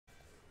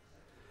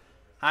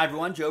Hi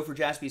everyone, Joe for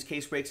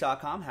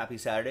JaspysCaseBreaks.com. Happy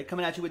Saturday.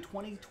 Coming at you with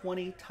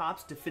 2020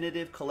 Topps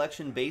Definitive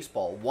Collection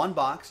Baseball. One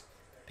box.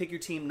 Pick your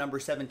team number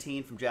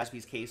 17 from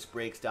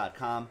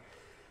JaspysCaseBreaks.com.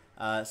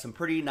 Some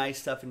pretty nice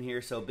stuff in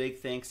here, so big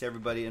thanks to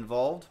everybody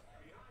involved.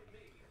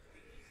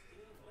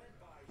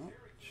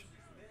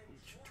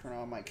 Should turn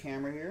on my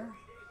camera here.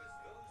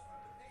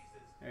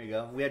 There you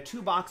go. We had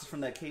two boxes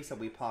from that case that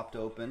we popped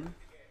open.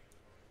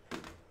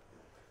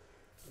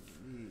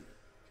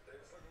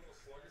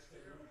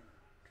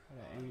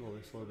 Angle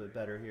this a little bit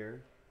better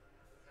here.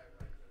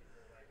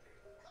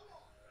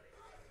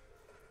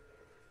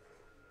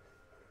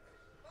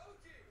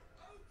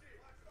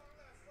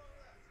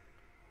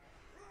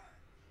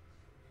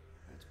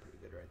 That's pretty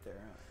good right there.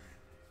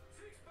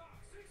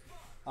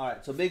 All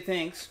right, so big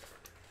thanks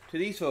to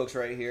these folks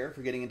right here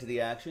for getting into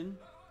the action.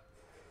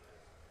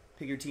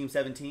 Pick your team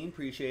 17,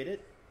 appreciate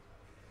it.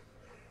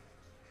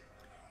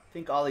 I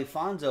think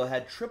Alfonso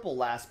had triple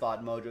last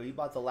spot mojo. He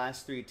bought the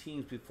last three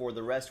teams before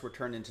the rest were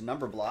turned into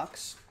number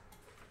blocks.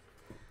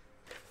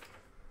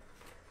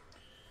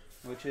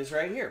 Which is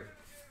right here.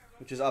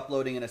 Which is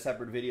uploading in a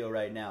separate video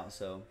right now.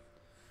 So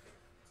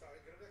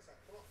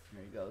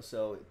there you go.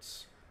 So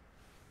it's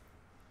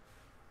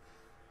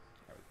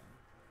there we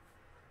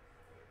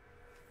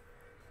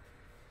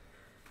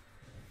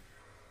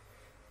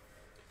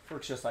go.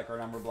 Works just like our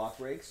number block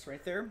breaks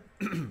right there.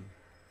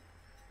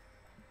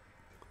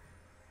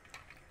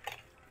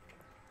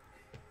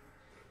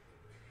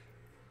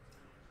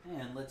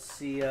 And let's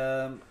see,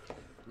 let's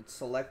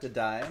select a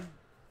die.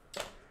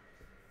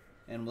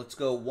 And let's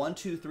go 1,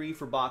 2, 3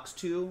 for box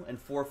 2 and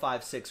 4,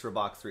 5, 6 for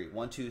box 3.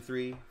 1, 2,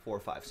 3, 4,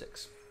 5,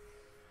 6.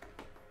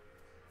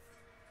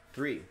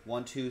 3,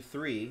 1, 2,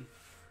 3,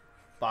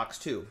 box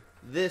 2.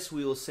 This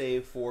we will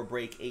save for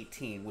break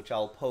 18, which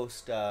I'll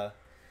post,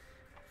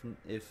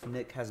 if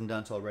Nick hasn't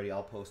done so already,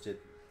 I'll post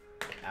it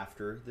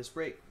after this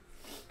break.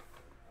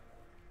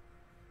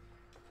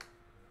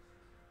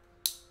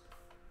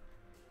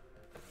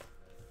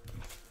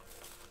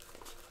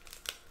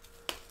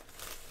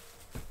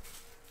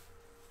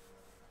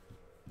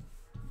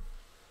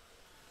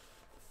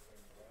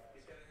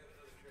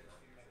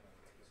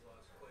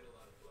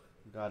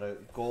 Got a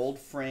gold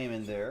frame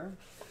in there.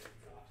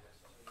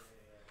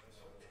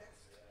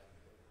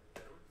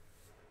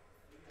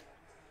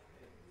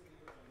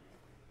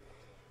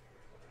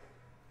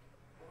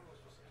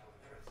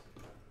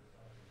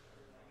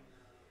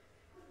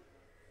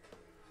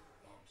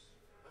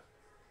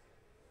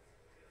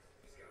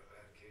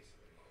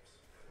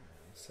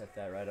 Set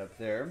that right up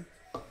there.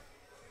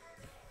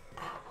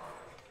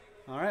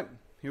 All right,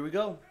 here we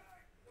go.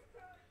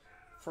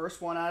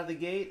 First one out of the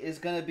gate is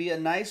going to be a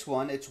nice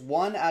one. It's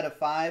 1 out of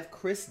 5,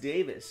 Chris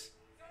Davis.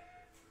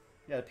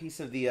 Got a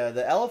piece of the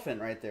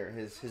elephant right there,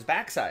 his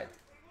backside.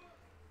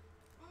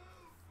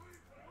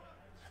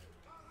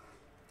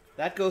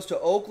 That goes to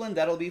Oakland.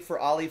 That'll be for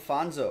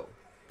Alfonso.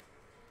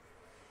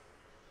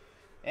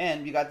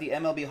 And you got the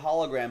MLB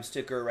hologram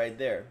sticker right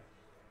there.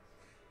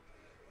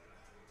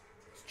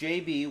 It's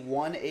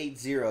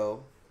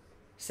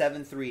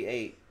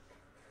JB180738.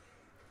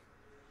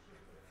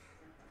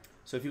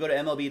 So if you go to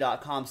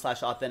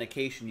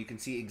MLB.com/authentication, you can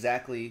see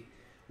exactly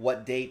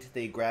what date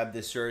they grabbed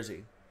this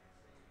jersey.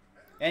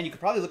 And you could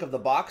probably look up the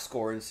box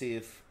score and see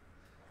if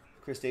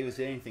Chris Davis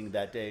did anything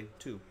that day,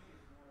 too.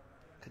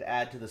 Could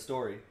add to the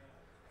story.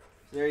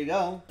 So there you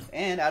go.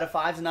 And out of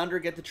 5s and under,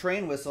 get the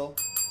train whistle.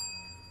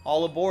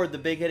 All aboard the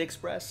Big Hit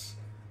Express.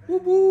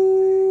 Whoop,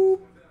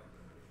 whoop.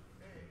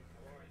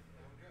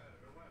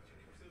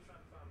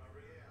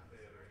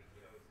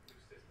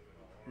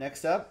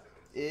 Next up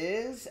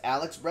is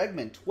Alex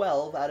Bregman,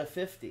 12 out of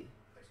 50.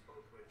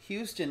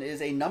 Houston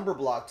is a number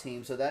block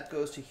team, so that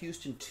goes to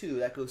Houston 2.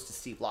 That goes to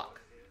Steve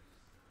Locke.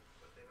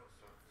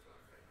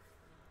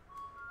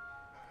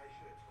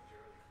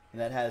 And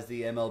that has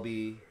the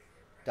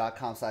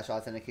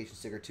MLB.com/authentication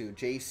sticker too.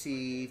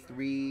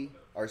 JC3,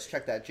 or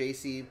check that,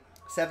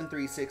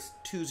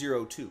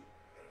 JC736202.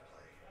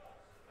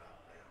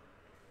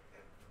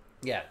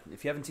 Yeah,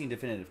 if you haven't seen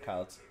Definitive,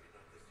 Kyle, it's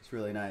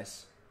really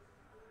nice.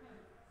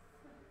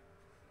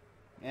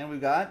 And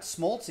we've got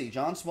Smoltzy,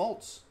 John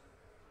Smoltz.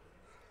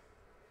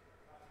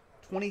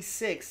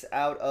 26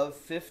 out of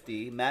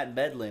 50. Matt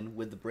Medlin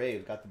with the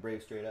Braves. Got the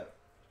Braves straight up.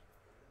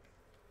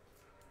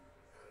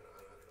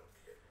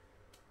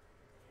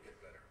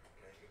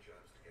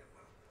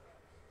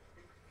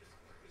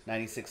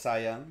 '96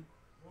 Cy Young.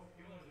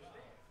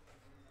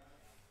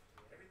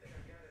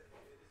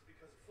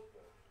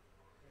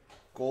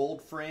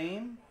 Gold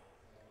frame.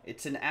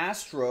 It's an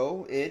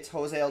Astro. It's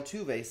Jose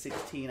Altuve,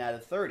 16 out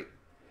of 30.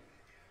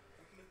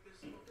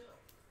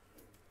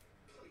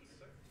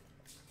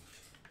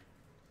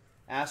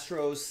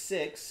 Astros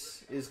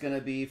 6 is going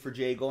to be for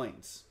Jay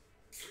Goins.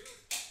 This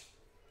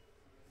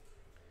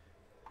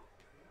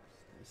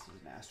is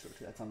an Astro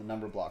 2. That's on the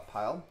number block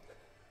pile.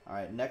 All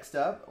right, next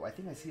up, I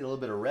think I see a little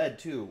bit of red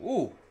too.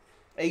 Ooh,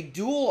 a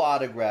dual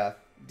autograph.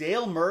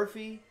 Dale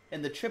Murphy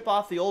and the chip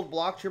off the old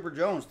block, Chipper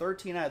Jones.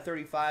 13 out of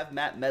 35,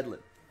 Matt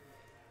Medlin.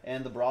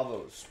 And the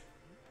Bravos.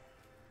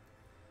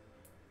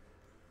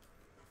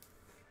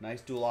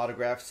 Nice dual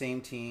autograph,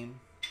 same team.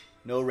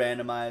 No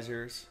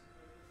randomizers.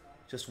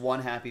 Just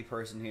one happy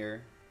person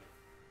here.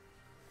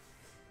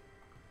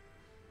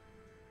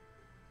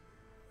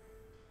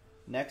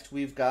 Next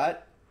we've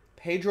got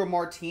Pedro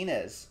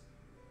Martinez.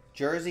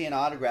 Jersey and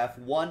autograph,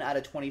 1 out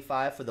of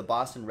 25 for the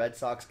Boston Red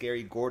Sox.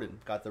 Gary Gordon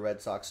got the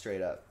Red Sox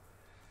straight up.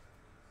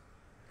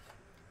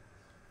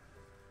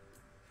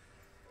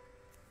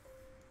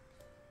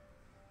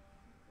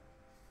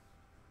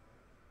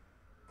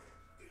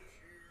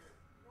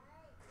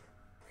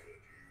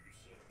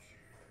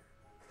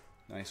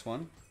 Nice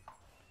one.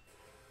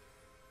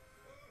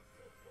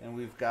 And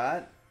we've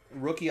got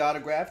rookie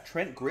autograph,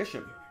 Trent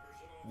Grisham.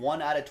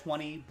 1 out of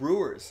 20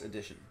 Brewers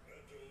edition.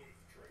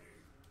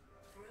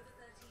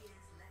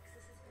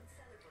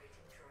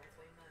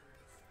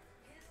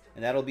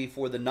 And that'll be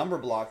for the number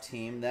block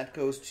team. That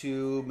goes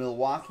to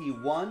Milwaukee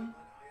 1.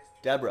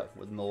 Deborah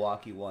with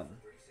Milwaukee 1.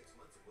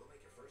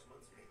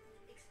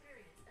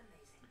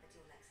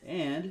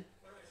 And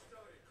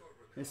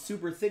a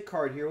super thick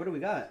card here. What do we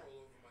got?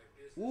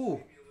 Ooh.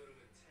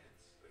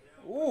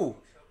 Ooh.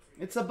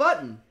 It's a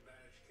button.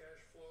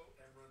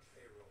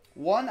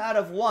 1 out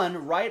of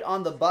 1, right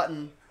on the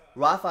button,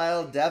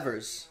 Rafael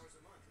Devers.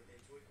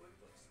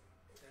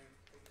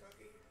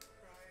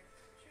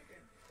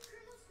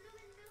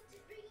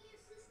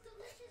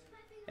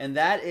 And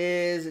that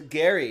is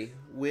Gary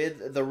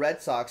with the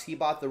Red Sox. He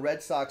bought the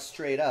Red Sox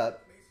straight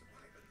up.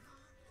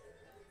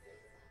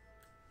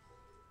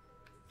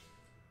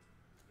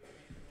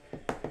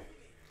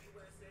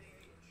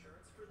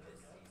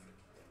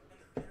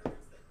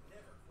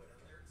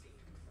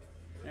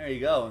 There you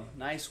go.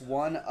 Nice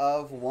 1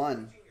 of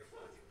 1.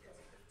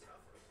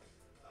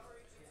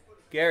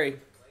 Gary,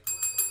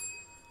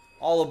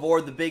 all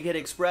aboard the Big Hit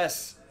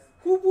Express.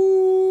 Whoop,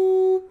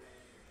 whoop.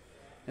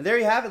 And there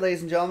you have it,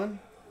 ladies and gentlemen.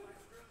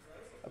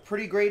 A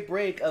pretty great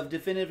break of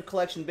Definitive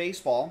Collection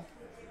Baseball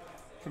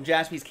from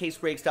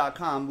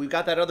JaspysCaseBreaks.com. We've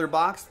got that other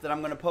box that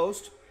I'm going to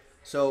post.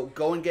 So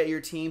go and get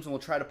your teams, and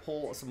we'll try to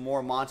pull some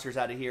more monsters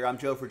out of here. I'm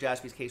Joe for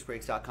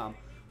JaspysCaseBreaks.com.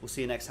 We'll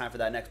see you next time for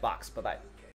that next box. Bye-bye.